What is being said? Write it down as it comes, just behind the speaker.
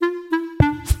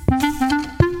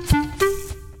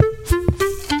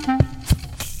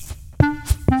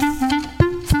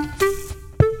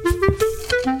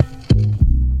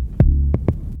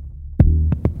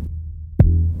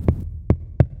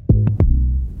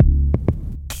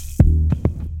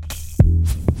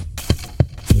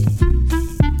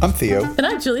I'm Theo. And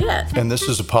I'm Juliet. And this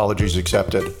is Apologies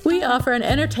Accepted. We offer an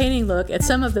entertaining look at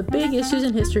some of the big issues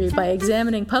in history by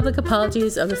examining public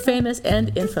apologies of the famous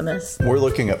and infamous. We're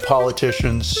looking at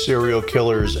politicians, serial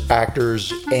killers,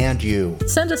 actors, and you.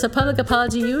 Send us a public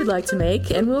apology you would like to make,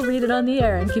 and we'll read it on the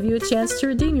air and give you a chance to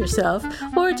redeem yourself,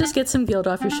 or just get some guilt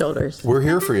off your shoulders. We're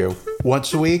here for you.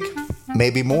 Once a week,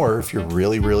 maybe more if you're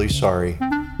really, really sorry.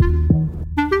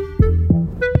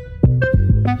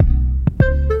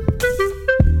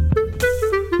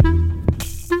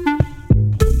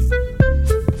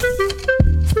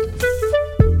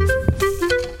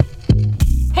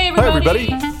 Everybody.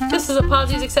 This is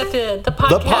Apologies Accepted, the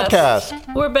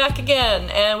podcast. We're back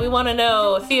again, and we want to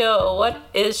know, Theo, what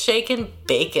is shaken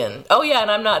bacon? Oh, yeah,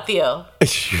 and I'm not Theo.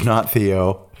 You're not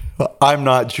Theo. I'm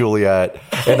not Juliet,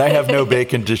 and I have no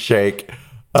bacon to shake.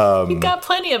 You've got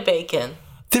plenty of bacon.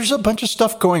 There's a bunch of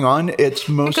stuff going on. It's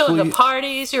mostly... You're going to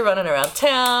parties, you're running around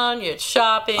town, you're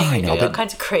shopping, you're doing all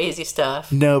kinds of crazy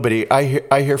stuff. Nobody.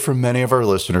 I hear from many of our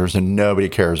listeners, and nobody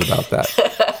cares about that.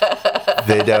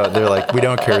 They don't. They're like, we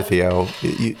don't care, Theo.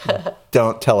 You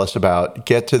don't tell us about.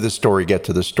 Get to the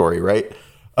story, right?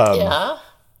 Yeah.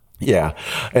 Yeah.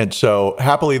 And so,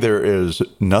 happily, there is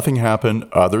nothing happened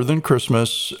other than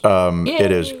Christmas.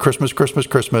 It is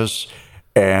Christmas,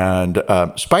 and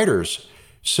spiders.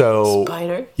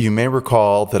 So, You may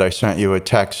recall that I sent you a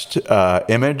text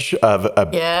image of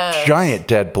a giant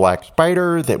dead black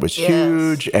spider that was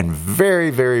huge and very,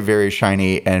 very, very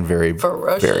shiny and very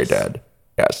ferocious. Very dead.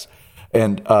 Yes.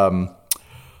 And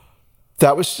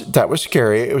that was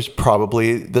scary. It was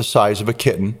probably the size of a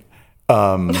kitten.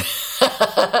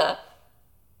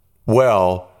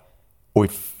 Well, we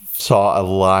saw a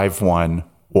live one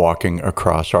walking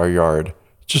across our yard,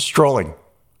 just strolling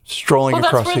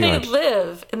across the yard. That's where they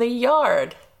live, in the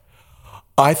yard.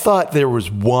 I thought there was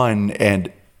one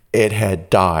and it had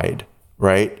died,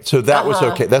 right? So that was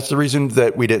okay. That's the reason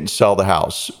that we didn't sell the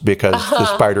house, because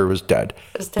the spider was dead.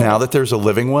 Now that there's a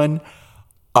living one,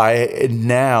 I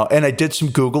did some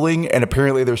Googling, and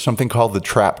apparently there's something called the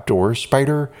trapdoor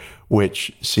spider,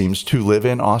 which seems to live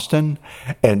in Austin.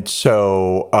 And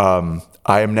so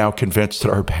I am now convinced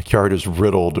that our backyard is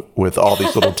riddled with all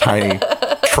these little tiny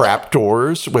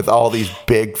trapdoors with all these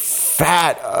big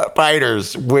fat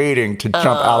spiders waiting to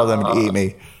jump out of them and eat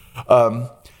me.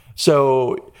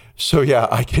 So yeah,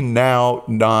 I can now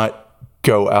not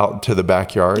go out into the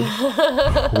backyard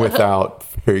without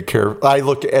very careful. I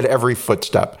look at every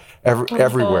footstep,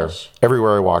 everywhere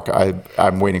I walk.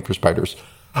 I'm waiting for spiders.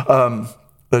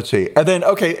 Let's see, and then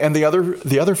and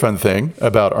the other fun thing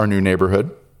about our new neighborhood,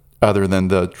 other than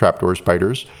the trapdoor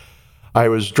spiders, I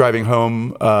was driving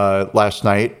home last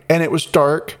night, and it was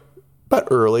dark, but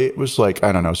early. It was like,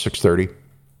 I don't know, 6:30.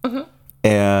 Mm-hmm.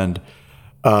 And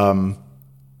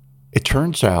it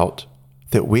turns out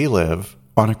that we live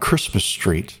on a Christmas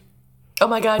street. Oh,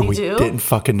 my God, you do? We didn't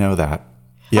fucking know that.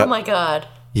 Yep. Oh, my God.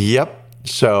 Yep.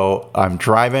 So I'm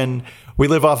driving. We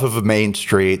live off of a main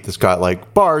street that's got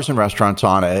like bars and restaurants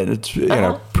on it. It's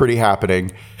pretty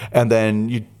happening. And then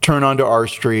you turn onto our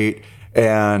street,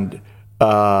 and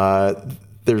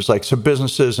there's like some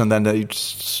businesses, and then it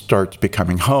starts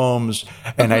becoming homes.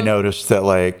 And I noticed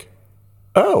that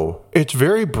it's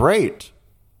very bright.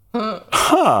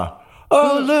 Huh.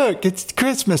 Oh, look, it's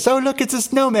Christmas. Oh, look, it's a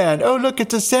snowman. Oh, look,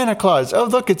 it's a Santa Claus. Oh,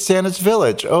 look, it's Santa's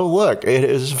village. Oh, look, it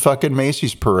is a fucking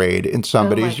Macy's parade in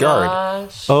somebody's yard.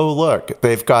 Gosh. Oh, look,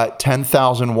 they've got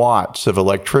 10,000 watts of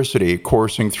electricity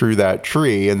coursing through that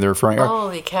tree in their front yard.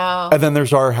 Holy cow. And then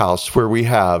there's our house, where we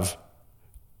have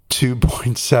 2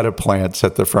 set of plants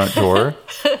at the front door.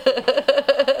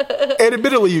 And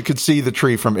admittedly, you could see the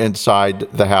tree from inside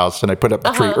the house. And I put up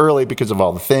the tree early because of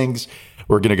all the things.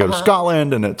 We're going to go to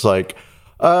Scotland, and it's like,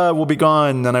 we'll be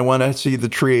gone, and I want to see the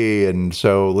tree, and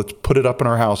so let's put it up in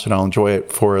our house, and I'll enjoy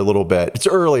it for a little bit. It's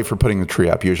early for putting the tree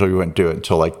up. Usually we wouldn't do it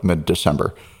until like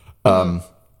mid-December.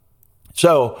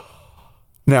 So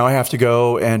now I have to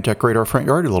go and decorate our front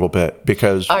yard a little bit,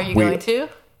 because... Are you going to?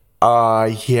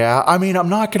 Yeah. I mean, I'm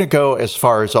not going to go as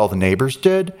far as all the neighbors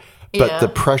did, but the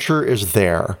pressure is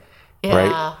there,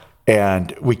 right?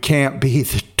 And we can't be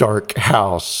the dark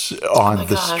house on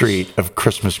the street of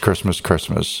Christmas.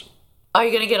 Are you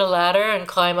going to get a ladder and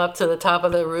climb up to the top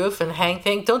of the roof and hang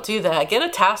things? Don't do that. Get a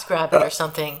TaskRabbit or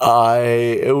something.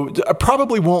 I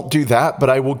probably won't do that, but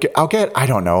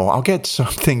I'll get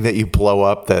something that you blow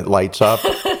up that lights up.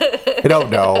 I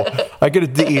don't know. I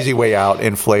get the easy way out,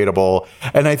 inflatable.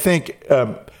 And I think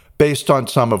based on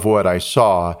some of what I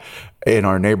saw in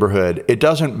our neighborhood, it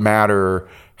doesn't matter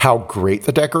how great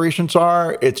the decorations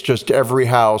are. It's just every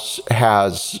house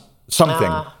has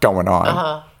something going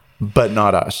on, but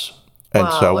not us. And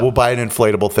so we'll buy an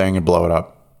inflatable thing and blow it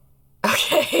up.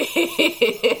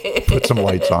 Okay. Put some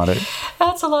lights on it.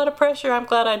 That's a lot of pressure. I'm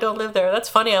glad I don't live there. That's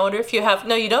funny. I wonder if you have...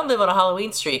 No, you don't live on a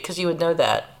Halloween street because you would know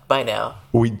that by now.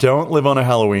 We don't live on a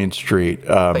Halloween street.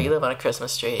 But you live on a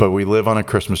Christmas street. But we live on a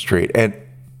Christmas street. And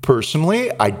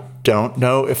personally, I don't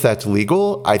know if that's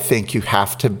legal. I think you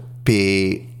have to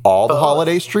be all the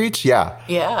holiday streets. Yeah.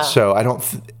 Yeah. So I don't...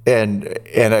 And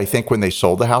I think when they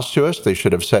sold the house to us, they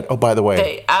should have said, oh, by the way...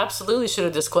 They absolutely should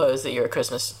have disclosed that you're a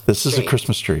Christmas This street. is a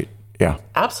Christmas street. Yeah.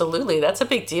 Absolutely. That's a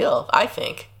big deal, I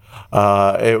think.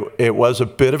 It was a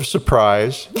bit of a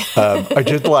surprise. I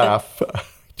did laugh.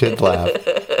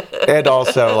 And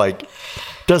also, like,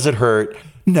 does it hurt?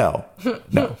 No,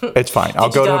 it's fine. I'll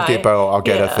go to Home Depot. I'll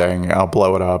get a thing. I'll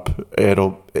blow it up.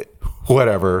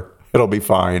 Whatever. It'll be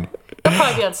fine. They'll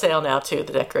probably be on sale now, too,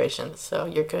 the decorations. So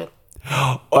you're good.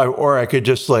 Or I could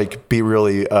just, like, be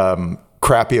really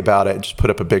crappy about it and just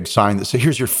put up a big sign that says,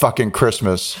 here's your fucking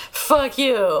Christmas. Fuck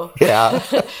you. Yeah.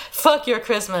 Fuck your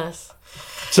Christmas.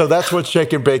 So that's what's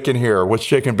shaking bacon here. What's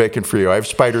shaking bacon for you? I have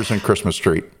spiders in Christmas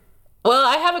tree. Well,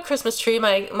 I have a Christmas tree.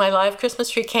 My live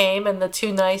Christmas tree came, and the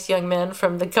two nice young men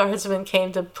from the Guardsmen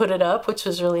came to put it up, which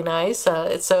was really nice.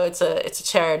 It's a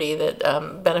charity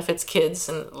that benefits kids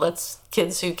and lets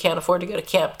kids who can't afford to go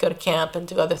to camp and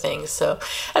do other things. So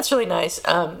that's really nice.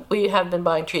 We have been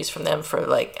buying trees from them for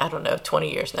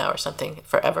 20 years now or something,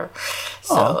 forever.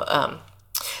 So.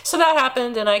 So that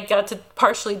happened, and I got to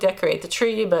partially decorate the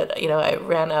tree, but, I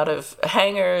ran out of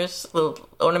hangers, little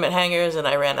ornament hangers, and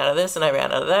I ran out of this, and I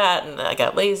ran out of that, and I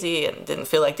got lazy and didn't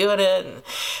feel like doing it, and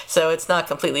so it's not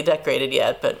completely decorated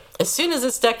yet, but as soon as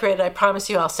it's decorated, I promise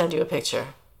you I'll send you a picture.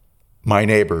 My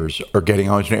neighbors are getting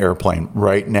on an airplane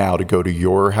right now to go to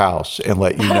your house and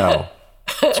let you know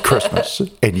it's Christmas,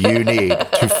 and you need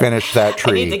to finish that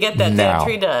tree. I need to get that damn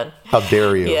tree done. How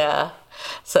dare you? Yeah.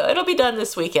 So it'll be done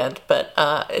this weekend, but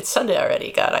it's Sunday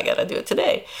already. God, I got to do it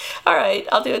today. All right,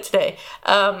 I'll do it today.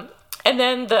 And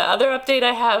then the other update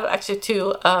I have, actually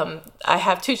two, I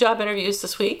have 2 job interviews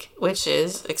this week, which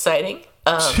is exciting.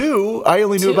 2? I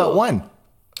only knew about 1.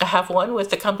 I have one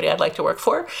with the company I'd like to work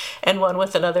for, and one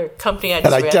with another company I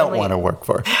don't want to work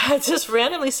for. I just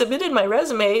randomly submitted my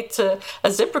resume to a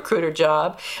ZipRecruiter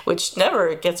job, which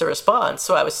never gets a response.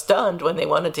 So I was stunned when they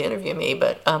wanted to interview me,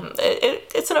 but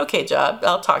it's an okay job.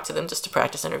 I'll talk to them just to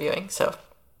practice interviewing. So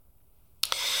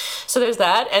there's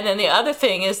that. And then the other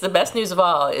thing is, the best news of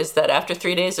all is that after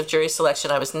 3 days of jury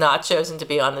selection, I was not chosen to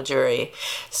be on the jury.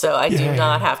 So I do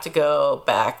not have to go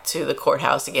back to the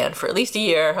courthouse again for at least a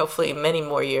year, hopefully many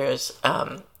more years.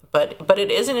 But it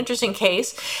is an interesting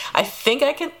case. I think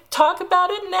I can talk about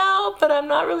it now, but I'm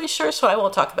not really sure, so I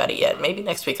won't talk about it yet. Maybe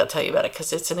next week I'll tell you about it,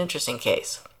 because it's an interesting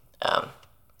case. So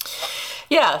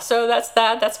that's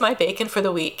that. That's my bacon for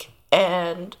the week.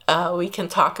 And we can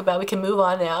move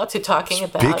on now to talking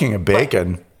about... Speaking of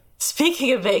bacon.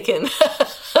 Speaking of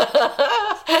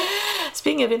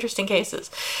interesting cases.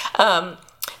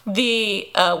 The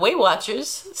Weight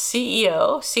Watchers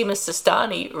CEO, Seema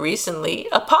Sistani, recently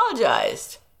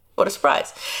apologized. What a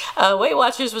surprise. Weight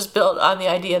Watchers was built on the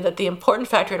idea that the important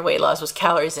factor in weight loss was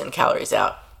calories in, calories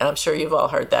out. And I'm sure you've all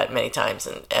heard that many times,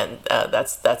 and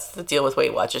that's the deal with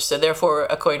Weight Watchers. So therefore,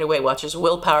 according to Weight Watchers,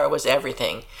 willpower was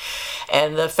everything.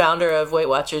 And the founder of Weight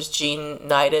Watchers, Gene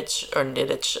Nidich,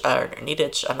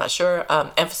 I'm not sure,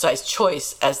 emphasized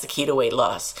choice as the key to weight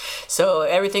loss. So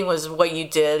everything was what you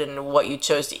did and what you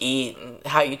chose to eat and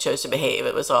how you chose to behave.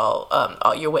 It was all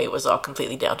your weight was all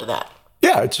completely down to that.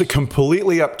 Yeah, it's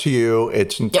completely up to you.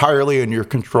 It's entirely in your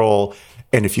control.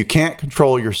 And if you can't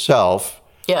control yourself...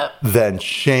 then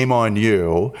shame on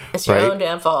you. It's your own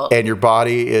damn fault. And your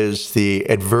body is the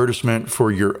advertisement for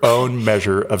your own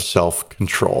measure of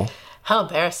self-control. How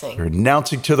embarrassing. You're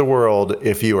announcing to the world,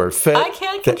 if you are fit... I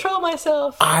can't control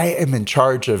myself. I am in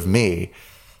charge of me.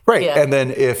 Right. Yeah. And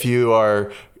then if you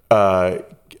are...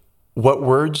 what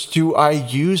words do I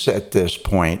use at this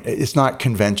point? It's not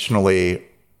conventionally...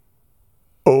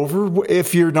 over,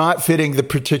 if you're not fitting the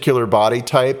particular body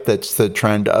type that's the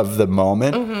trend of the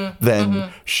moment,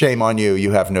 then shame on you. You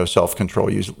have no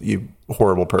self-control, you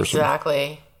horrible person.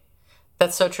 Exactly.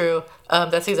 That's so true.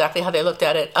 That's exactly how they looked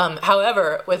at it.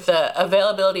 However, with the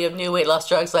availability of new weight loss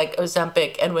drugs like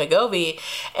Ozempic and Wegovy,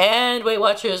 and Weight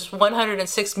Watchers'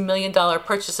 $106 million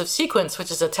purchase of Sequence,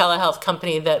 which is a telehealth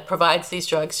company that provides these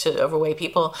drugs to overweight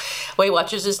people, Weight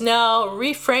Watchers is now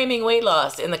reframing weight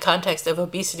loss in the context of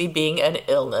obesity being an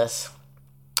illness.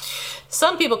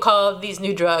 Some people call these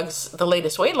new drugs the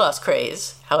latest weight loss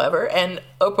craze, however, and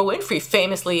Oprah Winfrey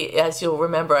famously, as you'll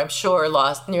remember, I'm sure,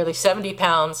 lost nearly 70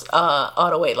 pounds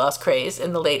on a weight loss craze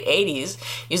in the late 80s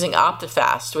using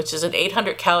OptiFast, which is an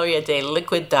 800-calorie-a-day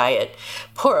liquid diet.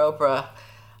 Poor Oprah.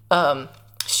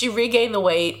 She regained the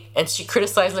weight, and she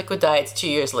criticized liquid diets 2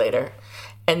 years later.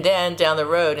 And then down the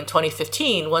road in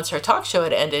 2015, once her talk show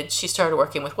had ended, she started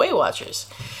working with Weight Watchers.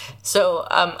 So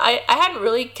I hadn't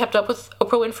really kept up with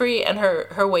Oprah Winfrey and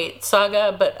her weight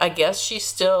saga, but I guess she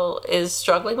still is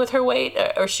struggling with her weight,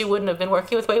 or she wouldn't have been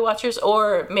working with Weight Watchers,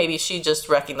 or maybe she just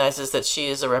recognizes that she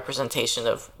is a representation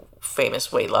of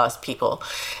famous weight loss people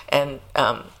and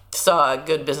saw a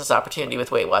good business opportunity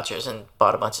with Weight Watchers and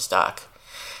bought a bunch of stock.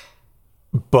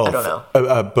 Both. I don't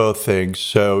know. Both things.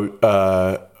 So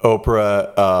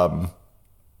Oprah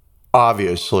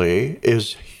obviously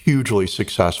is hugely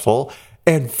successful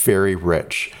and very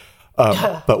rich.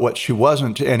 But what she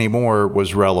wasn't anymore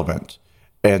was relevant.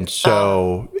 And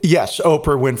so, yes,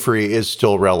 Oprah Winfrey is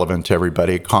still relevant to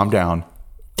everybody. Calm down.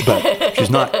 But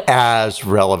she's not as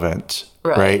relevant,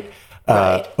 right?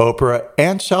 Oprah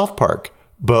and South Park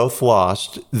both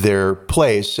lost their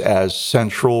place as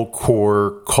central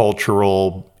core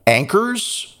cultural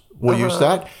anchors. We'll use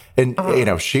that. And,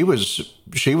 she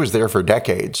was there for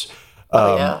decades.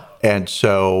 And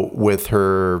so with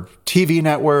her TV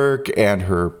network and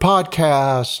her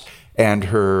podcast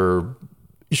and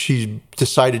she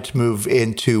decided to move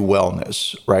into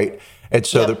wellness, right? And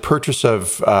so the purchase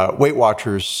of Weight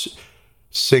Watchers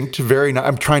synced very.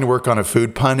 I'm trying to work on a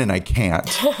food pun and I can't.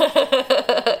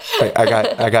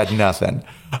 I got nothing.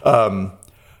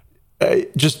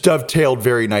 Just dovetailed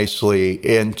very nicely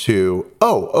into,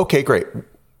 okay, great.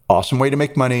 Awesome way to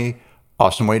make money.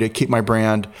 Awesome way to keep my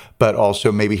brand, but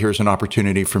also maybe here's an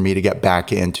opportunity for me to get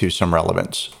back into some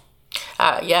relevance.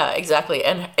 Yeah, exactly.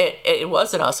 And it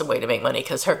was an awesome way to make money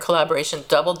because her collaboration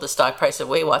doubled the stock price of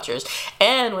Weight Watchers,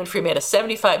 and Winfrey made a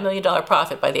 $75 million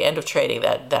profit by the end of trading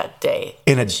that day.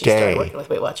 In a she day. Started working with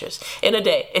Weight Watchers. In a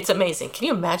day. It's amazing. Can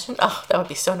you imagine? Oh, that would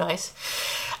be so nice.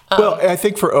 Well, I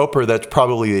think for Oprah, that's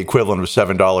probably the equivalent of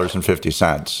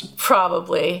 $7.50.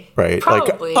 Probably. Right?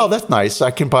 Probably. Like, that's nice. I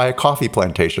can buy a coffee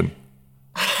plantation.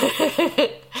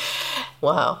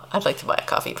 Wow, I'd like to buy a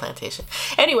coffee plantation.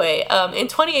 Anyway, in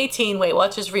 2018, Weight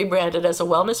Watchers rebranded as a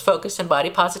wellness-focused and body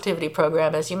positivity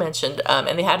program, as you mentioned,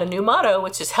 and they had a new motto,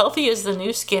 which is "Healthy is the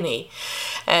new skinny."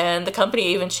 And the company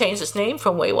even changed its name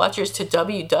from Weight Watchers to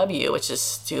WW, which is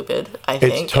stupid, I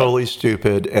think. It's totally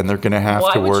stupid, and they're going to have to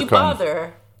work on... Why would you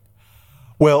bother?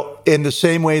 Well, in the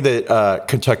same way that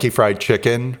Kentucky Fried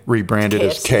Chicken rebranded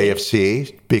as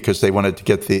KFC because they wanted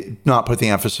to not put the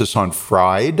emphasis on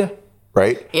fried,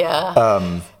 right? Yeah.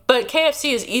 But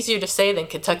KFC is easier to say than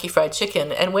Kentucky Fried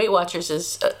Chicken, and Weight Watchers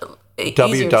is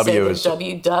easier to say than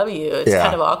WW. It's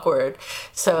kind of awkward.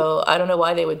 So I don't know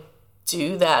why they would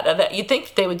do that. You'd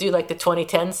think they would do like the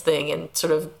 2010s thing and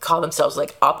sort of call themselves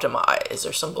like Optimize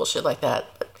or some bullshit like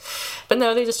that. But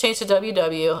no, they just changed to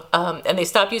WW, and they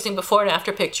stopped using before and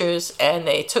after pictures, and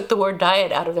they took the word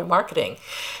diet out of their marketing,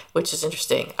 which is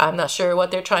interesting. I'm not sure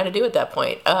what they're trying to do at that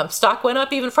point. Stock went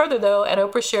up even further, though, and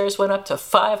Oprah shares went up to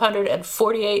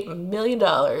 $548 million.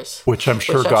 Which I'm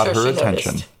sure got her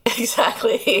attention. Noticed.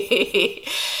 Exactly.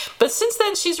 But since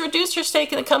then, she's reduced her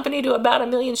stake in the company to about 1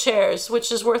 million shares,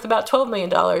 which is worth about $12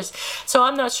 million. So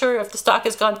I'm not sure if the stock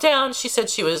has gone down. She said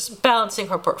she was balancing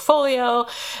her portfolio.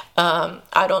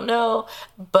 I don't know,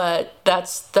 but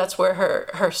that's where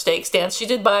her stake stands. She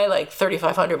did buy like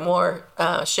 3,500 more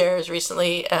shares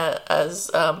recently as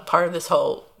part of this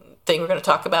whole thing we're going to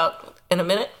talk about in a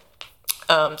minute.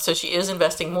 So she is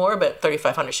investing more, but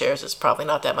 3,500 shares is probably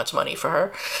not that much money for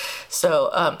her. So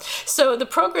the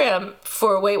program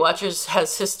for Weight Watchers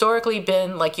has historically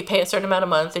been like you pay a certain amount a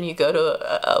month and you go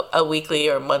to a weekly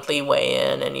or monthly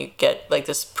weigh-in and you get like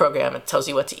this program. It tells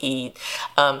you what to eat.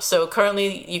 So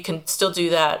currently you can still do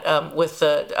that with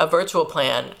a virtual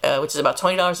plan, which is about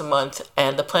 $20 a month.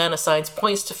 And the plan assigns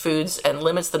points to foods and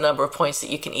limits the number of points that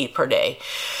you can eat per day.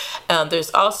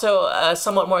 There's also a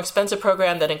somewhat more expensive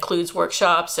program that includes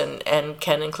workshops and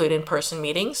can include in-person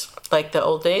meetings like the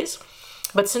old days.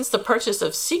 But since the purchase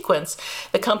of Sequence,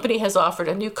 the company has offered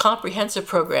a new comprehensive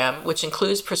program which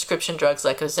includes prescription drugs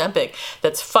like Ozempic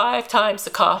that's 5 times the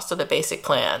cost of the basic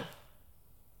plan.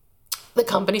 The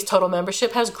company's total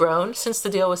membership has grown since the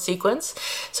deal with Sequence.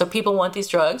 So people want these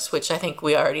drugs, which I think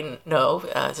we already know.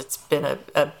 It's been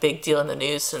a big deal in the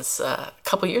news since a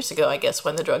couple years ago, I guess,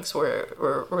 when the drugs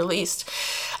were released.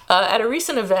 At a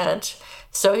recent event,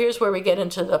 So here's where we get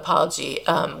into the apology.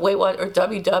 Weight Watch or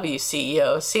WW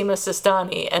CEO Seema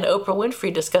Sistani and Oprah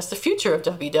Winfrey discussed the future of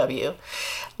WW.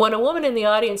 When a woman in the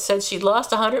audience said she'd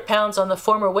lost 100 pounds on the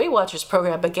former Weight Watchers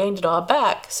program but gained it all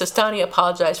back, Sistani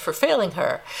apologized for failing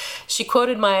her. She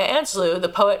quoted Maya Angelou, the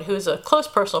poet who is a close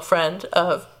personal friend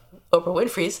of Oprah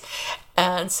Winfrey's,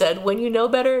 and said, "When you know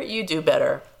better, you do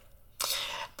better."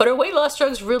 But are weight loss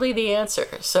drugs really the answer?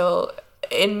 So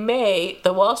in May,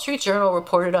 the Wall Street Journal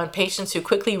reported on patients who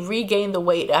quickly regained the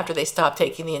weight after they stopped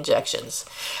taking the injections.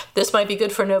 This might be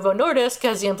good for Novo Nordisk,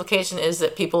 as the implication is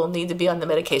that people need to be on the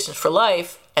medications for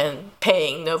life and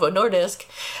paying Novo Nordisk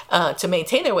to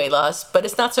maintain their weight loss, but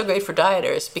it's not so great for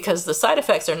dieters because the side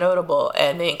effects are notable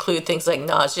and they include things like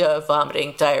nausea,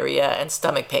 vomiting, diarrhea, and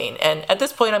stomach pain. And at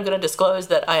this point, I'm going to disclose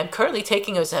that I am currently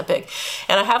taking Ozempic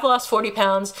and I have lost 40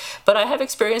 pounds, but I have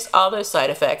experienced all those side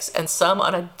effects and some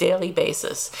on a daily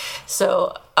basis.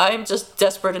 So I'm just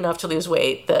desperate enough to lose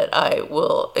weight that I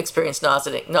will experience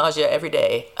nausea every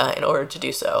day in order to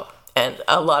do so. And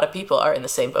a lot of people are in the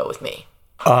same boat with me.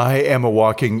 I am a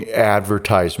walking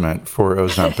advertisement for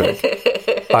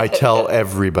Ozempic. I tell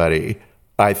everybody,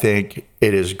 I think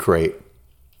it is great.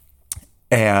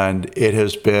 And it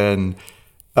has been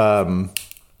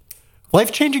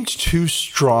life-changing is too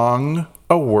strong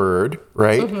a word,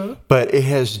 right? Mm-hmm. But it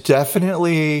has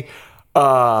definitely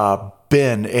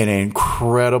been an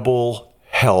incredible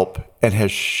help and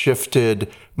has shifted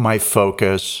my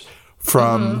focus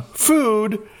from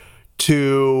food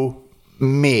to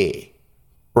me.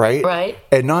 Right.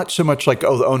 And not so much like,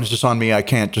 oh, the onus is on me. I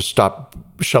can't just stop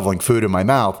shoveling food in my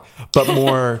mouth, but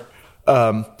more,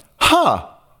 if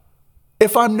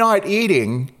I'm not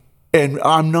eating and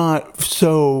I'm not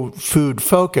so food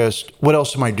focused, what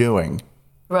else am I doing?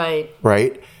 Right.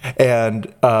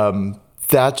 And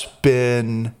that's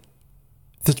been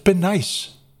nice.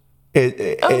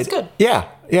 It's good. Yeah.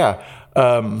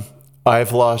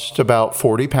 I've lost about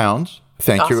 40 pounds.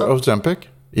 Thank you, Ozempic.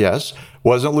 Yes.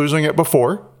 Wasn't losing it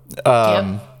before.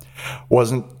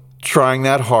 Wasn't trying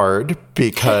that hard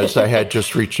because I had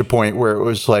just reached a point where it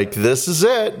was like, this is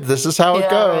it. This is how it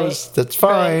goes. Right. That's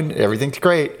fine. Right. Everything's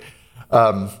great.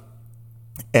 And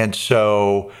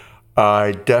so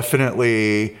I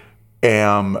definitely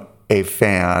am a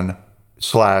fan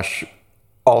 /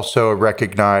 also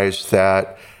recognize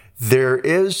that there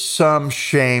is some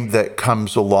shame that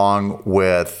comes along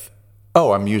with,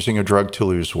 I'm using a drug to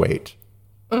lose weight.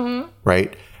 Mm-hmm.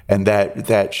 Right. And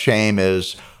that shame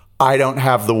is, I don't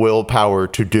have the willpower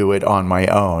to do it on my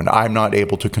own. I'm not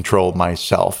able to control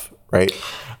myself. Right.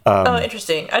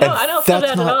 Interesting. I don't feel that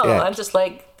at all. I'm just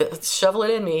like, shovel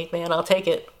it in me, man. I'll take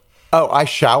it. Oh, I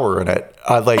shower in it.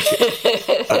 I like,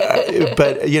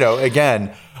 but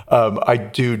again,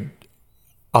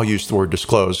 I'll use the word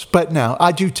disclose, but now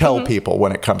I do tell people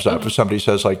when it comes up, if somebody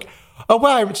says like, oh,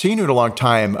 well, I haven't seen you in a long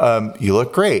time. You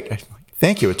look great.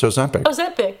 Thank you. It's Ozempic.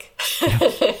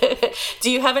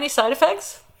 Do you have any side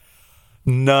effects?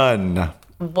 None.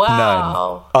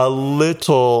 Wow. None. A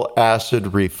little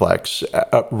acid reflux,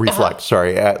 at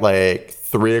like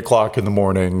 3:00 in the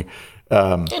morning.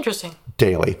 Interesting.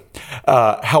 Daily.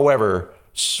 However,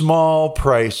 small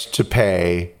price to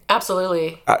pay.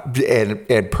 Absolutely.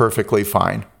 And perfectly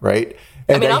fine, right?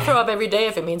 And I'll throw up every day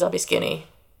if it means I'll be skinny.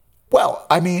 Well,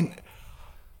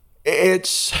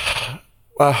 it's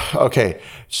okay.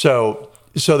 So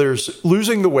there's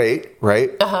losing the weight,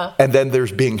 right? And then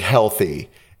there's being healthy.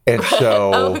 And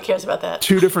so who cares about that?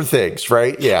 Two different things,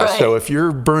 right? Yeah. Right. So if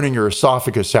you're burning your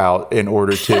esophagus out in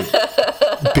order to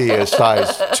be a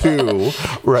size 2,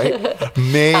 right?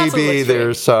 Maybe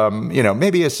there's some,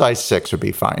 maybe a size 6 would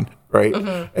be fine, right?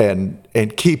 Mm-hmm.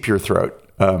 And keep your throat.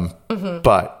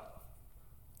 But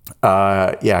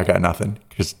I got nothing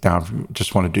because now I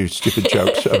just want to do stupid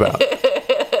jokes about.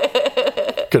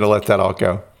 Gonna let that all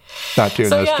go. Not doing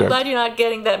those jokes. I'm glad you're not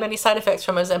getting that many side effects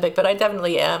from Ozempic, but I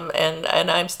definitely am, and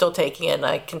I'm still taking it. And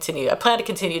I plan to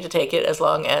continue to take it as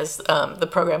long as the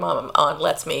program I'm on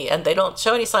lets me, and they don't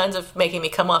show any signs of making me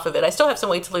come off of it. I still have some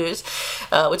weight to lose,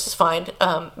 which is fine,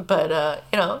 but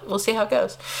we'll see how it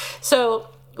goes. So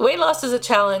weight loss is a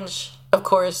challenge, of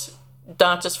course,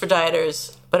 not just for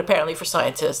dieters, but apparently for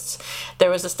scientists. There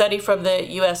was a study from the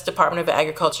U.S. Department of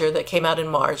Agriculture that came out in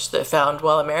March that found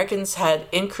while Americans had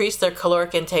increased their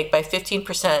caloric intake by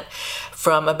 15%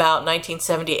 from about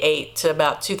 1978 to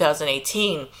about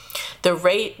 2018, the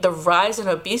rise in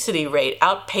obesity rate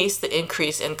outpaced the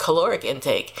increase in caloric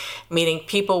intake, meaning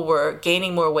people were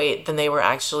gaining more weight than they were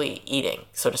actually eating,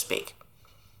 so to speak.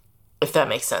 if that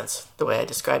makes sense, the way I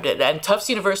described it. And Tufts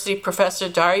University professor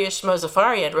Dariush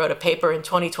Mozaffarian wrote a paper in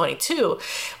 2022,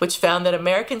 which found that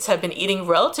Americans have been eating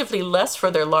relatively less for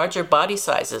their larger body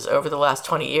sizes over the last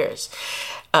 20 years.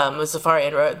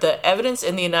 Mozaffarian wrote, the evidence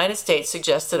in the United States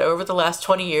suggests that over the last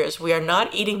 20 years, we are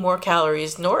not eating more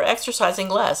calories nor exercising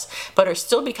less, but are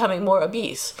still becoming more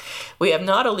obese. We have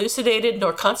not elucidated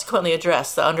nor consequently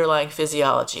addressed the underlying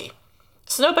physiology.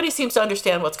 So nobody seems to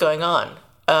understand what's going on.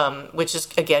 Which is,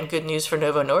 again, good news for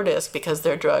Novo Nordisk because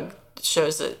their drug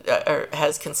shows that, or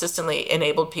has consistently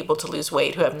enabled people to lose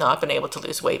weight who have not been able to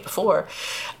lose weight before.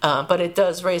 But it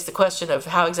does raise the question of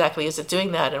how exactly is it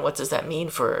doing that and what does that mean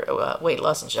for weight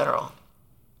loss in general?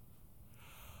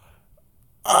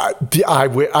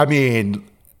 I mean,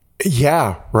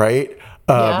 yeah, right?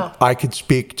 I could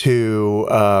speak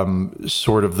to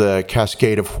sort of the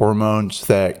cascade of hormones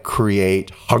that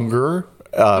create hunger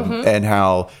and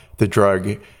how the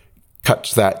drug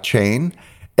cuts that chain,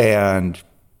 and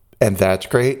that's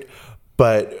great.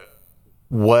 But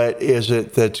what is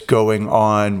it that's going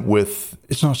on with,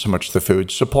 it's not so much the food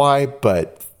supply,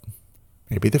 but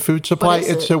maybe the food supply.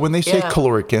 And so when they say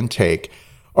caloric intake,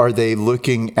 are they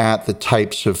looking at the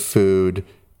types of food?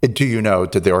 Do you know,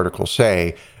 did the article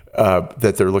say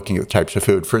that they're looking at the types of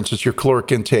food? For instance, your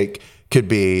caloric intake could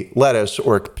be lettuce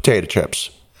or potato chips.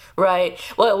 Right.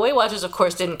 Well, Weight Watchers, of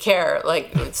course, didn't care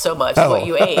so much what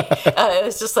you ate. It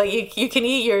was just like you can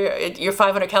eat your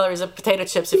 500 calories of potato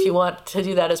chips if you want to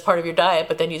do that as part of your diet,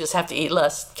 but then you just have to eat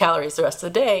less calories the rest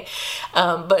of the day.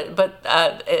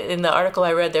 But in the article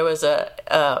I read, there was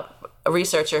a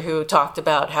researcher who talked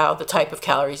about how the type of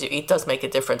calories you eat does make a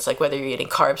difference, like whether you're eating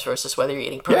carbs versus whether you're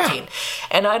eating protein. Yeah.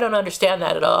 And I don't understand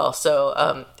that at all.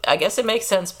 So I guess it makes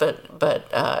sense, but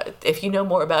if you know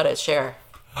more about it, share.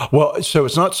 Well, so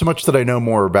it's not so much that I know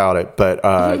more about it,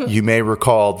 but you may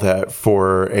recall that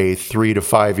for a 3 to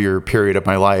 5 year period of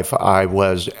my life, I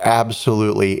was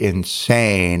absolutely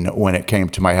insane when it came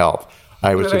to my health.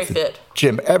 I was at the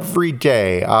gym every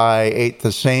day. I ate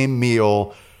the same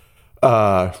meal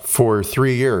for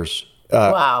 3 years.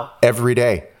 Wow. Every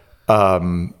day.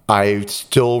 I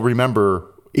still remember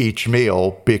each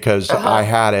meal because I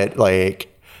had it I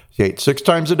ate 6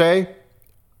 times a day.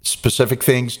 Specific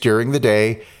things during the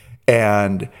day,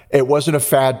 and it wasn't a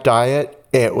fad diet.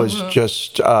 It was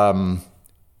just a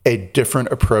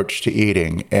different approach to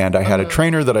eating. And I had a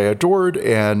trainer that I adored,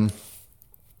 and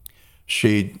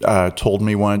she told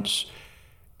me once,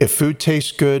 if food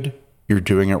tastes good, you're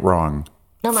doing it wrong.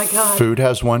 Oh my God. Food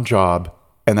has one job,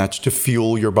 and that's to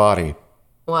fuel your body.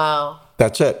 Wow.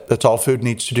 That's it. That's all food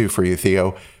needs to do for you,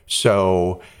 Theo.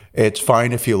 So it's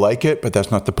fine if you like it, but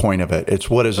that's not the point of it. It's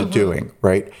what is it doing,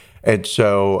 right? And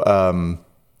so,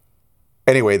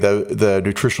 anyway, the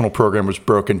nutritional program was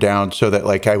broken down so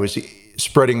that I was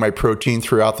spreading my protein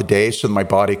throughout the day so that my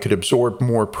body could absorb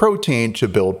more protein to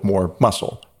build more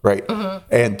muscle, right?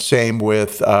 And same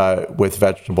with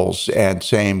vegetables, and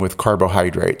same with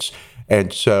carbohydrates.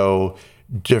 And so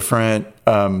different,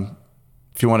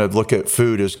 if you want to look at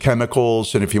food as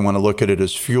chemicals, and if you want to look at it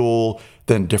as fuel,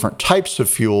 then different types of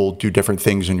fuel do different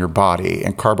things in your body.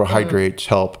 And carbohydrates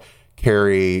help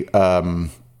carry,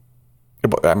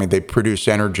 they produce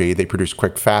energy. They produce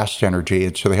quick, fast energy.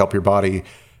 And so they help your body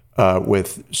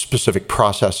with specific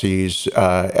processes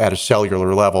at a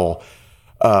cellular level.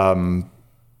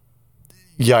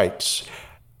 Yikes.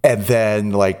 And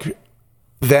then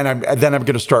then I'm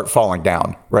going to start falling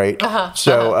down, right?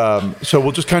 So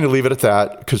we'll just kind of leave it at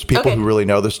that, because people who really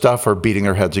know this stuff are beating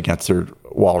their heads against their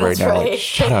wall right now.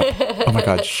 Shut up! Oh my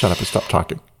God, shut up and stop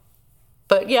talking.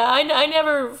 But yeah, I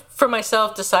never, for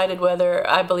myself, decided whether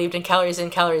I believed in calories in,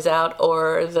 calories out,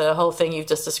 or the whole thing you've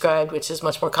just described, which is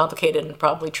much more complicated and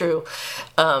probably true,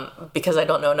 because I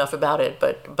don't know enough about it.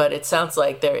 But it sounds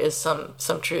like there is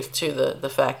some truth to the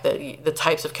fact that the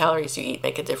types of calories you eat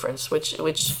make a difference, which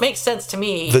makes sense to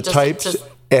me. The types,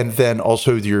 and then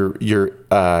also your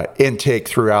intake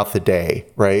throughout the day,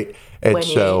 right? And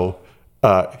so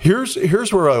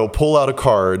here's where I will pull out a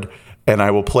card and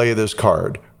I will play this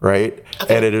card. Right?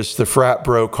 Okay. And it is the frat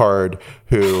bro card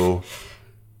who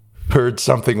heard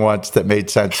something once that made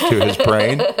sense to his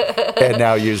brain and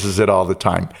now uses it all the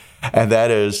time. And that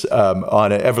is,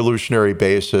 on an evolutionary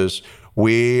basis,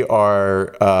 we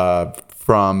are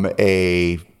from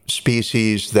a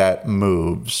species that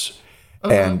moves.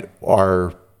 And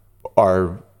our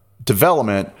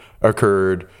development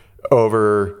occurred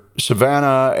over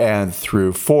savanna and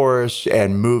through forests,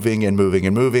 and moving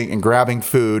and grabbing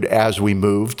food as we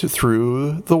moved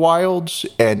through the wilds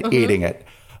and eating it,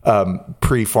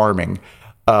 pre-farming.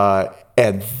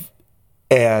 And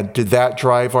did that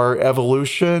drive our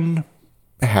evolution?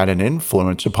 had an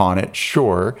influence upon it,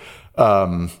 sure.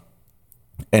 And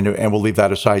we'll leave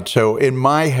that aside. So in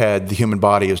my head, the human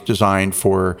body is designed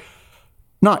for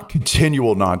not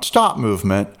continual nonstop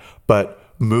movement, but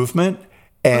movement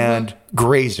and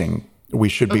grazing. We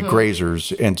should be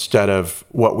grazers instead of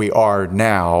what we are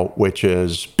now, which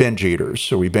is binge eaters.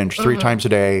 So we binge 3 times a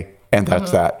day, and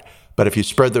that's that. But if you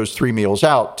spread those 3 meals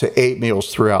out to 8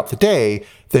 meals throughout the day,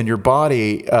 then your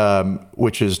body,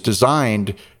 which is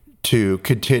designed to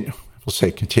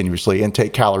continuously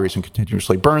intake calories and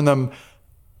continuously burn them,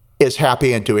 is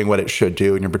happy and doing what it should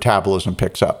do, and your metabolism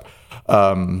picks up.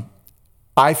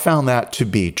 I found that to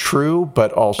be true,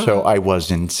 but also I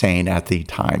was insane at the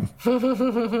time.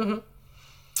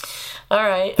 All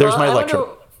right. There's my lecture.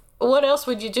 What else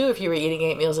would you do if you were eating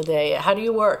 8 meals a day? How do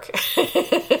you work?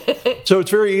 So it's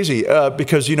very easy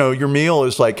because, your meal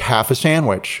is like half a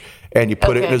sandwich, and you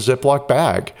put it in a Ziploc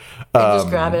bag. And just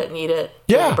grab it and eat it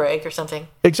during a break or something.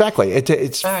 Exactly.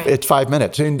 It's 5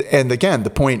 minutes. And again, the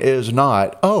point is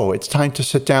not, it's time to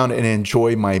sit down and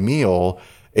enjoy my meal.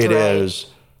 It is,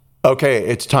 okay,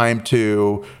 it's time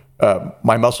to,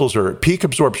 my muscles are at peak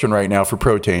absorption right now for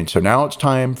protein. So now it's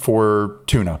time for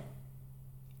tuna.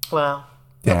 Wow.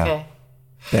 Yeah. Okay.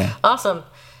 Yeah. Awesome.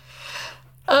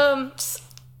 So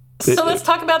let's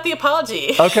talk about the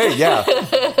apology. Okay, yeah.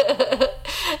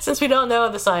 Since we don't know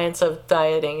the science of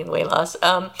dieting and weight loss.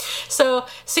 So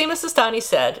Seema Sistani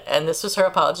said, and this was her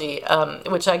apology,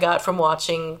 which I got from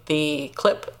watching the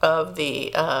clip of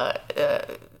the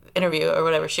interview or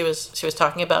whatever she was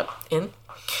talking about in.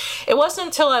 It wasn't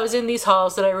until I was in these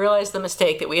halls that I realized the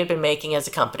mistake that we had been making as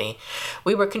a company.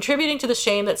 We were contributing to the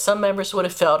shame that some members would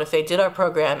have felt if they did our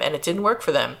program and it didn't work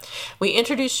for them. We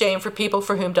introduced shame for people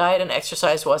for whom diet and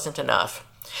exercise wasn't enough.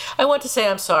 I want to say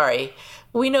I'm sorry.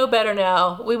 We know better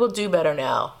now. We will do better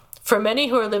now. For many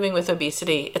who are living with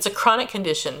obesity, it's a chronic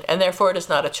condition, and therefore it is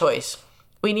not a choice.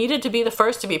 We needed to be the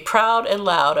first to be proud and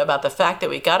loud about the fact that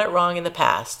we got it wrong in the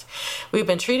past. We've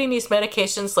been treating these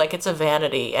medications like it's a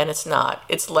vanity, and it's not.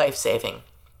 It's life-saving.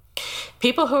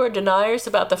 People who are deniers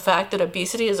about the fact that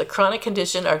obesity is a chronic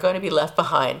condition are going to be left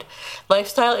behind.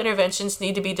 Lifestyle interventions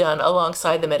need to be done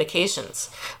alongside the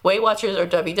medications. Weight Watchers or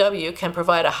WW can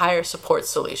provide a higher support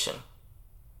solution.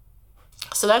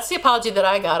 So that's the apology that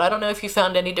I got. I don't know if you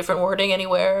found any different wording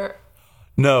anywhere.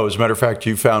 No, as a matter of fact,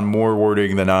 you found more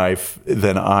wording than I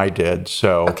did.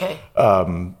 So, okay.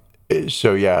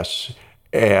 So yes,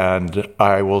 and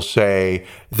I will say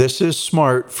this is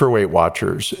smart for Weight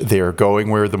Watchers. They are going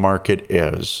where the market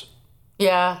is.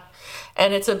 Yeah,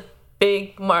 and it's a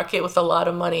big market with a lot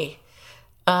of money.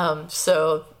 Let's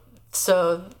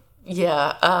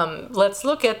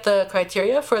look at the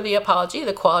criteria for the apology,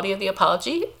 the quality of the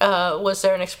apology. Was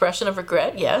there an expression of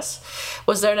regret? Yes.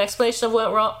 Was there an explanation of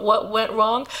what went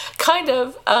wrong? Kind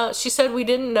of. She said we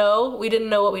didn't know what we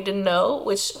didn't know,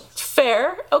 which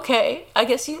fair. Okay, I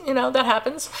guess you know that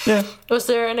happens. Yeah. Was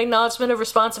there an acknowledgement of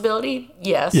responsibility?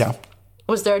 Yes. Yeah.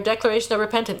 Was there a declaration of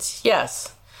repentance?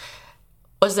 Yes.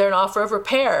 Was there an offer of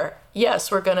repair?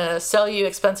 Yes, we're going to sell you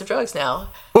expensive drugs now.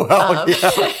 Well,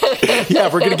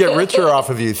 yeah, we're going to get richer off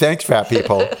of you. Thanks, fat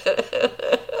people.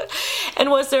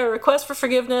 And was there a request for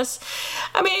forgiveness?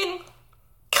 I mean,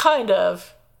 kind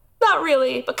of. Not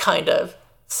really, but kind of.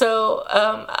 So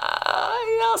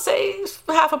I'll say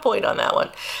half a point on that one.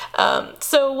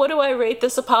 So what do I rate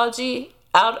this apology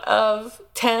out of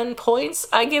 10 points?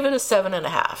 I give it a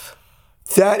 7.5.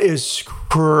 That is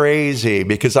crazy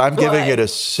because I'm giving it a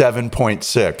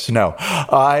 7.6. No,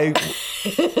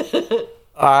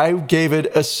 I gave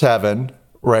it a 7,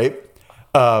 right?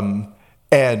 And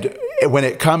when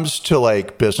it comes to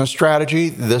like business strategy,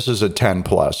 this is a 10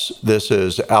 plus. This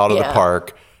is out of the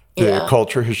park. The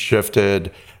culture has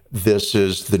shifted. This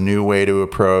is the new way to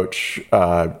approach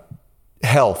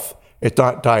health. It's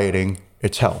not dieting,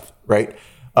 it's health, right?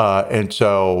 And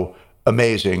so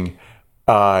amazing.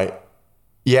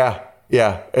 Yeah,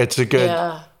 it's a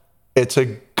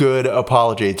good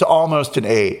apology. It's almost an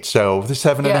 8, so the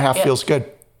 7.5 feels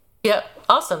good. Yeah,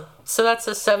 awesome. So that's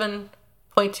a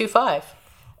 7.25.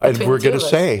 And we're going to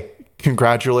say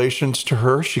congratulations to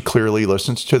her. She clearly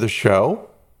listens to the show.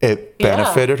 It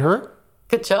benefited her.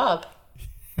 Good job.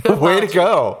 Way to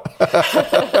go.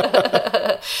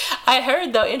 I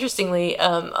heard, though, interestingly,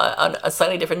 on a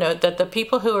slightly different note, that the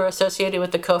people who are associated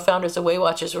with the co-founders of Weight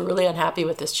Watchers were really unhappy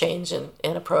with this change in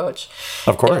approach.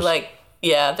 Of course. They're like,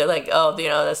 oh,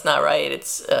 that's not right.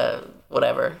 It's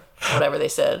whatever they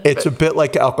said. It's a bit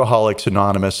like Alcoholics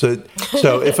Anonymous. So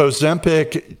if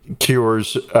Ozempic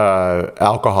cures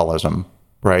alcoholism,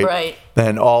 right?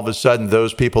 Then all of a sudden,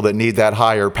 those people that need that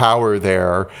higher power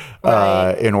there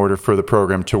in order for the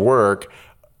program to work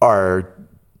are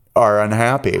are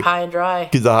unhappy. High and dry.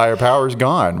 Because the higher power is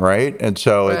gone, right? And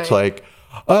so it's like,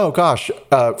 oh gosh,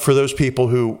 for those people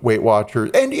who Weight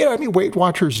Watchers, and Weight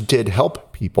Watchers did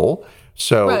help people,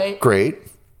 so great.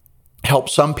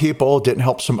 Helped some people, didn't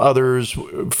help some others,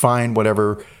 fine,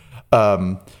 whatever.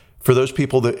 For those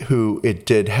people who it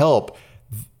did help,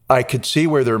 I could see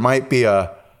where there might be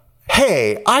a,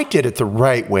 hey, I did it the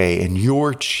right way and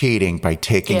you're cheating by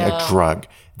taking a drug.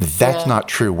 That's not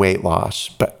true weight loss,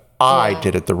 but I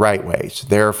did it the right way. So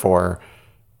therefore,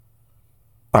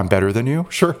 I'm better than you?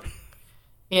 Sure.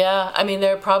 Yeah, I mean,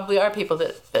 there probably are people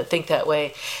that think that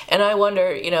way. And I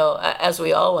wonder, as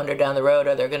we all wonder down the road,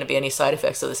 are there going to be any side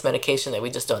effects of this medication that we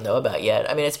just don't know about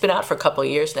yet? I mean, it's been out for a couple of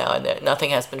years now, and nothing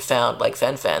has been found like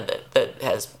fen-phen that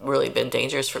has really been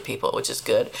dangerous for people, which is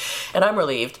good. And I'm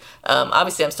relieved.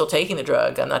 Obviously, I'm still taking the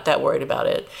drug. I'm not that worried about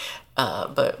it.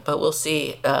 But we'll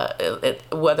see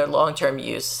whether long-term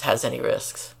use has any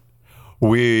risks.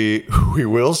 We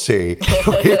will see.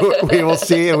 we will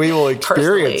see, and we will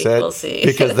experience it. We'll see.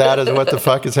 Because that is what the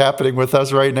fuck is happening with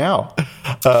us right now.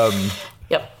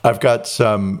 Yep. I've got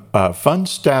some fun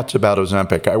stats about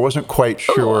Ozempic. I wasn't quite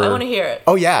sure. I want to hear it.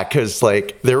 Oh yeah, because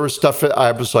there was stuff that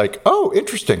I was like, oh,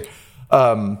 interesting.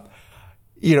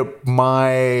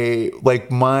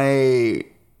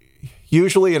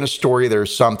 Usually in a story,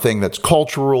 there's something that's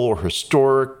cultural or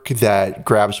historic that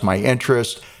grabs my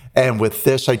interest. And with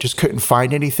this, I just couldn't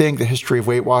find anything. The history of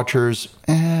Weight Watchers,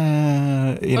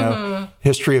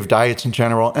 history of diets in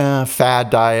general, fad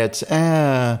diets,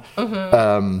 and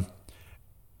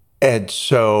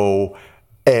so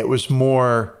it was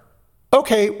more,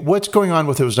 okay, what's going on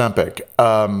with Ozempic?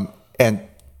 And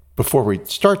before we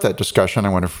start that discussion, I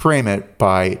want to frame it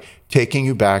by taking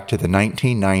you back to the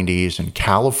 1990s in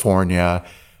California,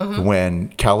 when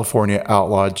California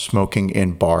outlawed smoking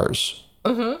in bars,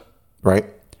 right?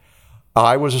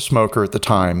 I was a smoker at the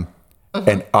time,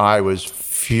 and I was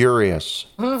furious.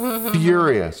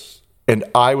 And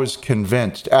I was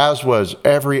convinced, as was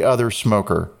every other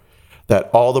smoker, that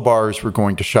all the bars were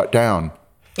going to shut down.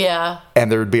 Yeah.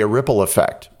 And there would be a ripple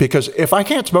effect. Because if I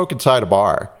can't smoke inside a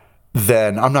bar,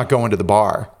 then I'm not going to the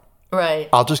bar. Right.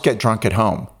 I'll just get drunk at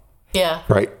home. Yeah.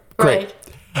 Right? Great.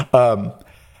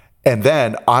 And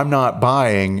then I'm not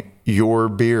buying your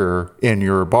beer in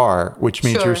your bar, which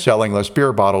means you're selling less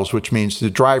beer bottles, which means the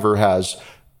driver has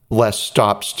less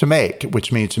stops to make,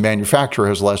 which means the manufacturer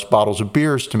has less bottles of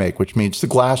beers to make, which means the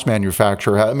glass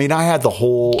manufacturer I had the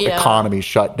whole economy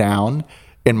shut down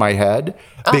in my head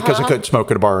because I couldn't smoke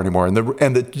at a bar anymore. And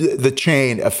the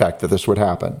chain effect that this would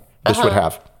happen, would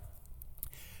have.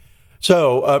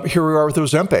 So here we are with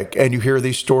Ozempic, and you hear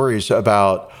these stories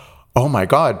about, oh my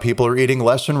God, people are eating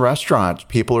less in restaurants.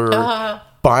 People are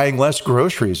buying less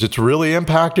groceries. It's really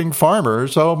impacting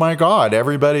farmers. Oh my God,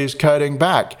 everybody's cutting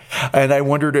back. And I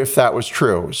wondered if that was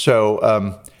true.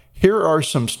 So here are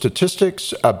some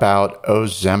statistics about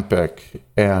Ozempic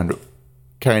and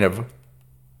kind of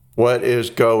what is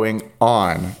going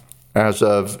on as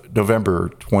of November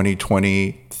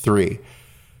 2023.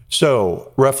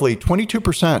 So roughly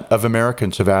 22% of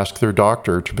Americans have asked their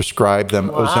doctor to prescribe them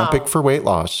Ozempic for weight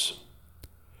loss.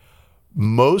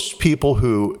 Most people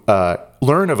who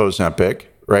learn of Ozempic,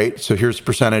 right? So here's the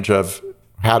percentage of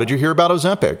how did you hear about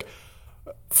Ozempic?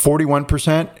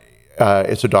 41%,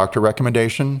 it's a doctor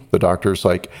recommendation. The doctor's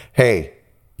like, hey,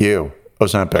 you,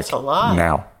 Ozempic. That's a lot.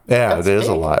 Now. Yeah, it is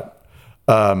a lot.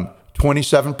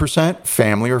 27%,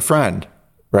 family or friend,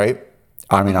 right?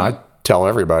 I mean, I tell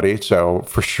everybody. So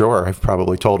for sure, I've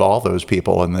probably told all those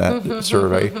people in that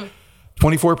survey.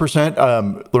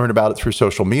 24% learn about it through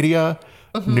social media.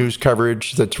 News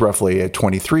coverage, that's roughly at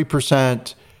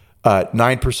 23%,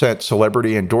 9%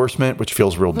 celebrity endorsement, which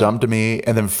feels real dumb to me,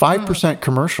 and then 5%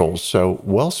 commercials. So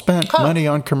well spent money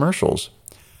on commercials.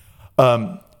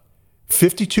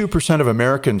 52% of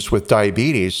Americans with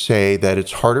diabetes say that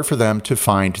it's harder for them to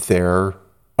find their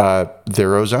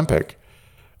Ozempic.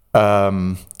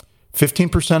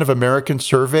 15% of Americans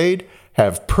surveyed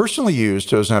have personally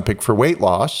used Ozempic for weight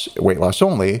loss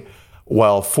only,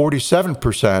 while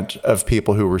 47% of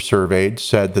people who were surveyed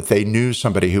said that they knew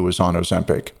somebody who was on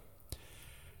Ozempic.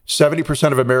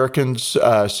 70% of Americans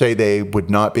say they would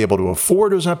not be able to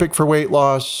afford Ozempic for weight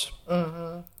loss.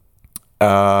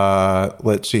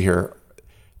 Let's see here.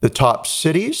 The top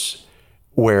cities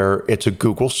where it's a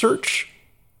Google search,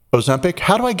 Ozempic.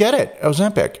 How do I get it?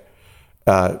 Ozempic.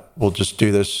 We'll just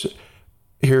do this.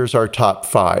 Here's our top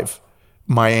 5.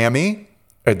 Miami,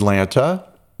 Atlanta,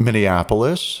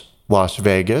 Minneapolis, Las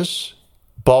Vegas,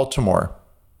 Baltimore.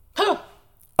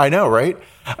 I know, right?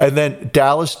 And then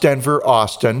Dallas, Denver,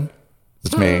 Austin.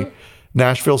 That's me.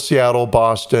 Nashville, Seattle,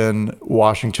 Boston,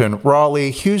 Washington,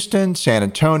 Raleigh, Houston, San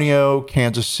Antonio,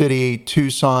 Kansas City,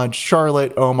 Tucson,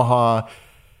 Charlotte, Omaha,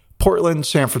 Portland,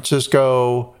 San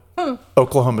Francisco,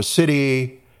 Oklahoma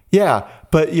City. Yeah,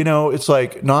 but it's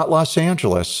like not Los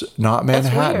Angeles, not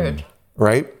Manhattan. That's weird.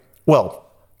 Right? Well,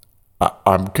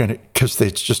 I'm gonna, because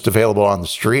it's just available on the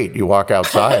street. You walk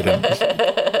outside and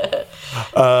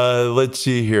let's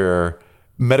see here.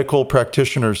 Medical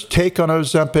practitioners' take on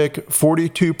Ozempic.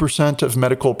 42% of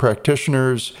medical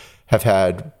practitioners have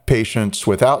had patients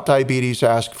without diabetes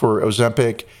ask for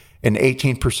Ozempic, and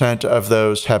 18% of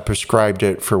those have prescribed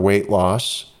it for weight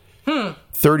loss.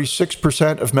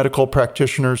 36% of medical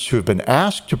practitioners who have been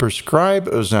asked to prescribe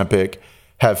Ozempic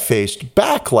have faced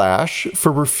backlash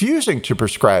for refusing to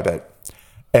prescribe it.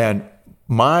 And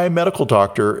my medical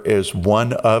doctor is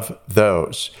one of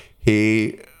those.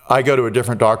 I go to a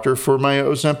different doctor for my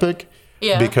Ozempic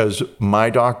because my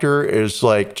doctor is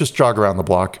like, just jog around the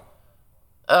block.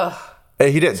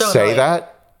 He didn't say annoying.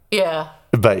 That. Yeah.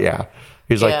 But yeah,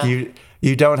 he's like,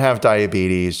 you don't have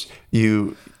diabetes.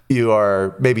 You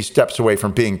are maybe steps away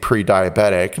from being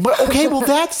pre-diabetic. But okay, well,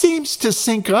 that seems to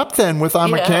sync up then with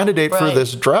I'm a candidate for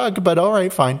this drug, but all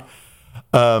right, fine.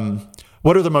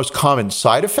 What are the most common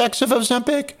side effects of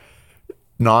Ozempic?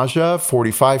 Nausea,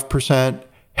 45%.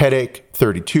 Headache,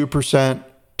 32%.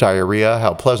 Diarrhea,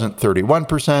 how pleasant,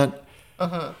 31%.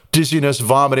 Dizziness,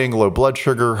 vomiting, low blood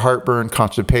sugar, heartburn,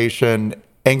 constipation.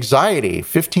 Anxiety,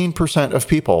 15% of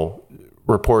people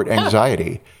report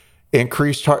anxiety.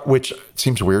 Increased heart, which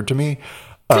seems weird to me.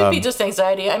 Could be just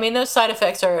anxiety. I mean, those side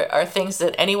effects are things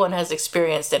that anyone has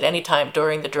experienced at any time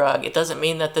during the drug. It doesn't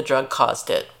mean that the drug caused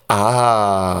it.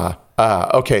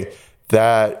 Okay.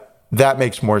 That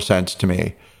makes more sense to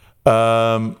me.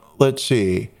 Let's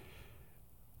see.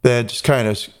 Then just kind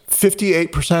of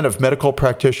 58% of medical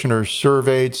practitioners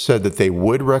surveyed said that they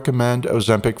would recommend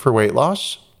Ozempic for weight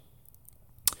loss.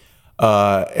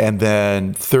 And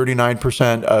then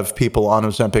 39% of people on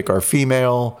Ozempic are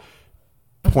female.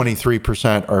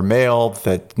 23% are male.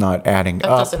 That's not adding up. That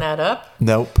doesn't add up.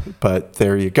 Nope. But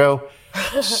there you go.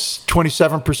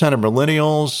 27% of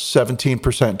millennials,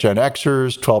 17% Gen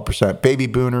Xers, 12% baby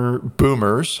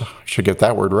boomers. I should get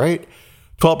that word right.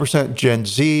 12% Gen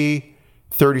Z,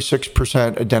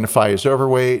 36% identify as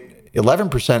overweight,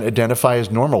 11% identify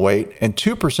as normal weight, and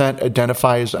 2%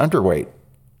 identify as underweight.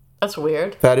 That's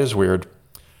weird. That is weird.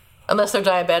 Unless they're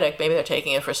diabetic. Maybe they're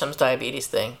taking it for some diabetes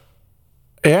thing.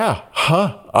 Yeah.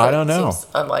 I don't know. Seems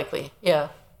unlikely. Yeah.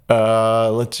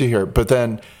 Let's see here. But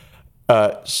then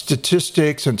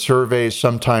statistics and surveys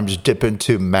sometimes dip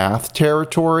into math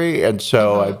territory. And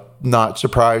so I'm not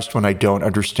surprised when I don't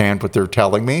understand what they're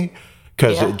telling me,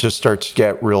 because it just starts to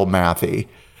get real mathy.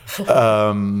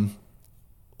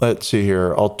 Let's see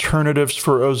here. Alternatives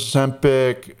for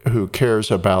Ozempic. Who cares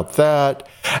about that?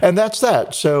 And that's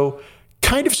that. So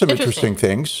kind of some interesting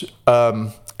things.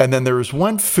 And then there was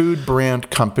one food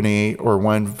brand company or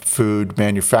one food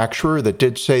manufacturer that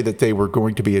did say that they were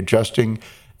going to be adjusting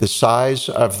the size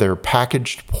of their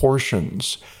packaged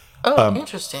portions. Oh,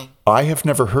 interesting. I have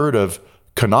never heard of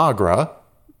Conagra.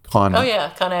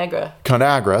 Conagra.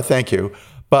 Conagra, thank you.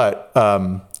 But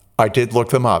I did look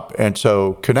them up. And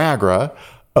so Conagra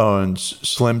owns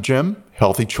Slim Jim,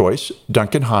 Healthy Choice,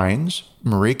 Duncan Hines,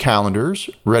 Marie Callender's,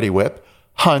 Ready Whip,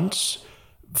 Hunt's,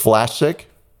 Vlasic,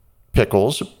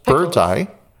 Pickles, Bird's Eye,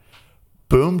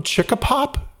 Boom Chicka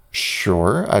Pop,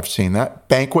 sure, I've seen that,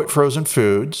 Banquet Frozen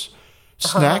Foods,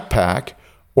 Snack Pack,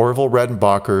 Orville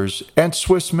Redenbacher's, and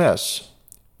Swiss Miss.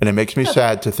 And it makes me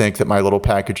sad to think that my little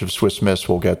package of Swiss Miss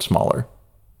will get smaller.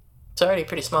 It's already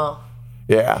pretty small.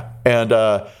 Yeah. And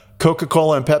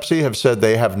Coca-Cola and Pepsi have said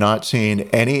they have not seen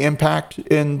any impact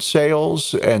in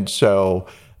sales. And so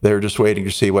they're just waiting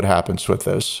to see what happens with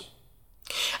this.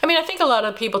 I mean, I think a lot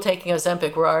of people taking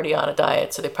Ozempic were already on a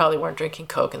diet, so they probably weren't drinking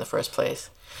Coke in the first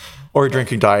place. Or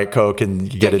drinking Diet Coke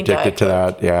and you get addicted to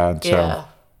that. Yeah. So.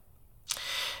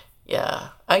 Yeah.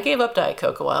 I gave up Diet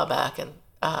Coke a while back, and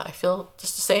I feel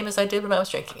just the same as I did when I was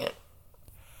drinking it.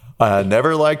 I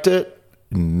never liked it.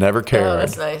 Never cared. Oh,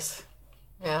 that's nice.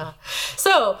 Yeah.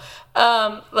 So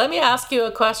let me ask you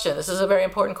a question. This is a very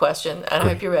important question, and I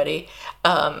hope you're ready.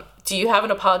 Do you have an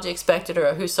apology expected or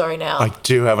a who's sorry now? I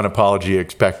do have an apology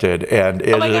expected, and it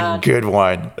is a good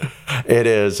one. It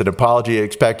is an apology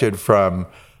expected from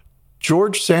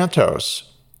George Santos.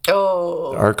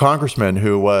 Oh. Our congressman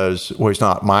he's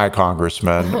not my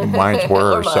congressman. Mine's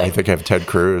worse. I think I have Ted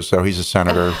Cruz, so he's a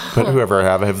senator. But whoever I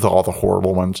have all the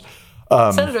horrible ones.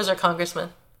 Senators are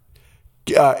congressmen.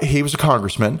 He was a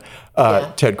congressman.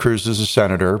 Ted Cruz is a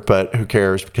senator, but who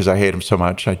cares because I hate him so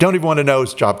much. I don't even want to know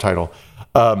his job title.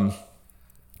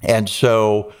 And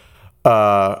so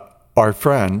our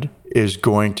friend is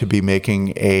going to be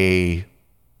making a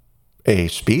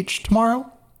speech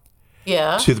tomorrow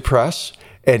to the press,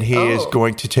 and he is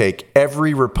going to take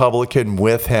every Republican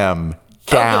with him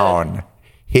down.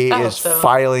 He is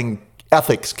filing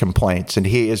ethics complaints, and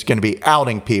he is going to be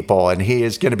outing people, and he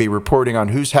is going to be reporting on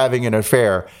who's having an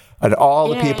affair. And all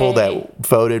the people that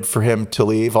voted for him to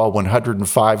leave, all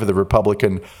 105 of the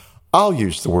Republican, I'll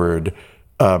use the word,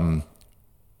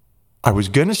 I was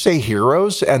going to say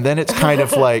heroes, and then it's kind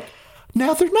of like,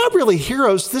 no, they're not really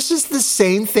heroes. This is the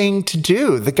same thing to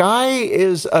do. The guy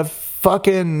is a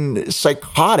fucking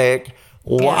psychotic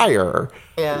liar.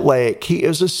 Yeah. Like, he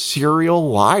is a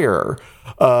serial liar.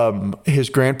 His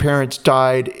grandparents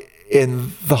died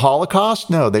in the Holocaust?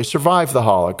 No, they survived the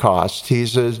Holocaust.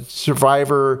 He's a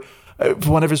survivor.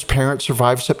 One of his parents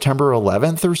survived September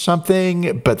 11th or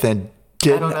something, but then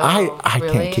didn't. I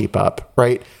really? Can't keep up,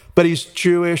 right? But he's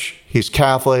Jewish, he's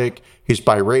Catholic, he's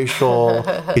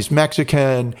biracial, he's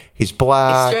Mexican, he's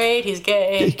black. He's straight, he's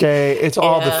gay. He's gay. It's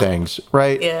all the things,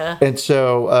 right? Yeah. And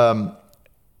so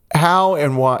how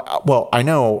and why? Well, I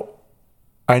know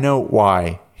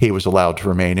why he was allowed to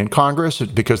remain in Congress,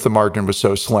 because the margin was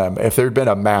so slim. If there'd been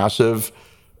a massive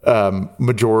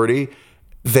majority,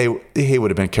 he would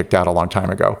have been kicked out a long time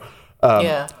ago.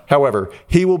 However,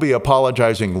 he will be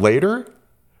apologizing later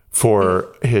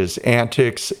for his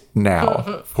antics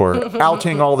now, for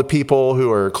outing all the people who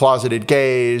are closeted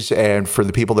gays, and for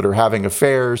the people that are having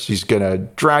affairs. He's going to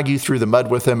drag you through the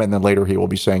mud with him, and then later he will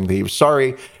be saying that he was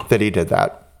sorry that he did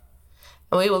that.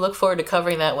 And we will look forward to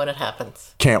covering that when it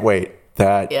happens. Can't wait.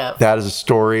 That is a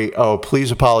story. Oh, please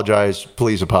apologize.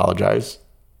 Please apologize.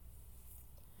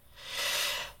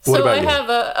 So I have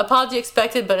an apology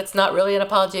expected, but it's not really an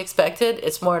apology expected.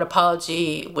 It's more an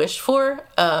apology wished for.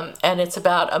 And it's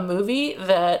about a movie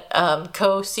that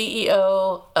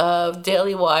co-CEO of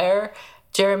Daily Wire,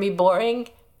 Jeremy Boring,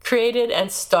 created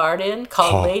and starred in,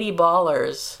 called Lady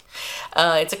Ballers.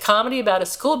 It's a comedy about a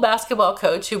school basketball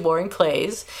coach who Boring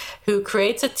plays, who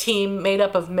creates a team made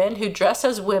up of men who dress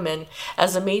as women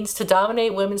as a means to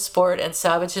dominate women's sport and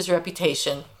salvage his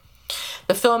reputation.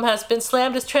 The film has been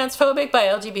slammed as transphobic by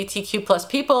LGBTQ plus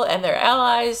people and their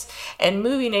allies, and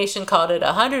Movie Nation called it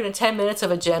 110 minutes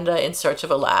of agenda in search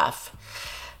of a laugh.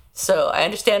 So I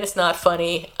understand it's not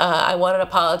funny. I want an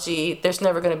apology. There's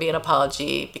never going to be an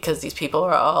apology because these people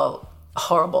are all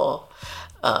horrible.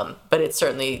 But it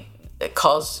certainly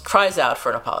cries out for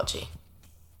an apology.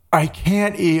 I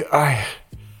can't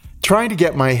trying to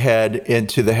get my head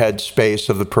into the headspace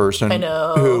of the person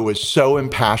who was so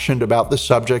impassioned about the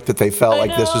subject that they felt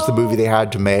like this is the movie they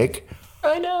had to make.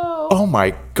 I know. Oh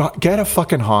my God. Get a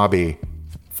fucking hobby.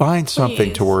 Find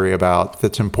something to worry about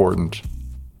that's important.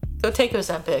 Go take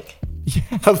Ozempic.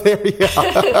 Yeah, there you go.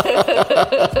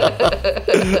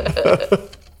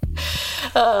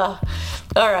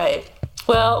 All right.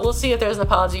 Well, we'll see if there's an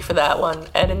apology for that one.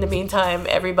 And in the meantime,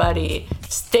 everybody,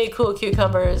 stay cool,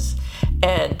 cucumbers,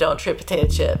 and don't trip potato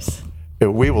chips.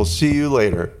 We will see you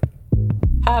later.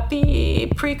 Happy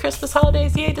pre-Christmas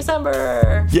holidays. Yay,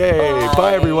 December. Yay.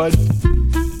 Bye everyone.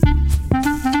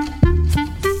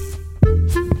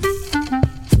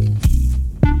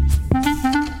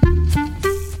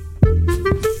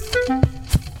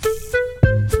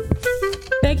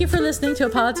 Thank you for listening to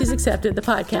Apologies Accepted, the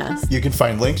podcast. You can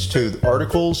find links to the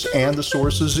articles and the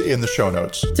sources in the show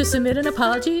notes. To submit an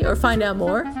apology or find out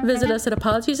more, visit us at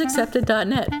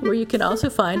apologiesaccepted.net, where you can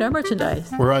also find our merchandise.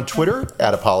 We're on Twitter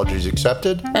at Apologies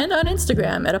Accepted. And on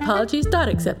Instagram at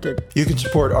apologies.accepted. You can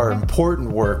support our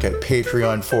important work at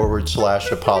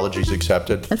Patreon.com/Apologies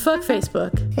Accepted. And fuck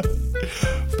Facebook.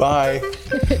 Bye.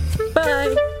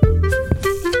 Bye.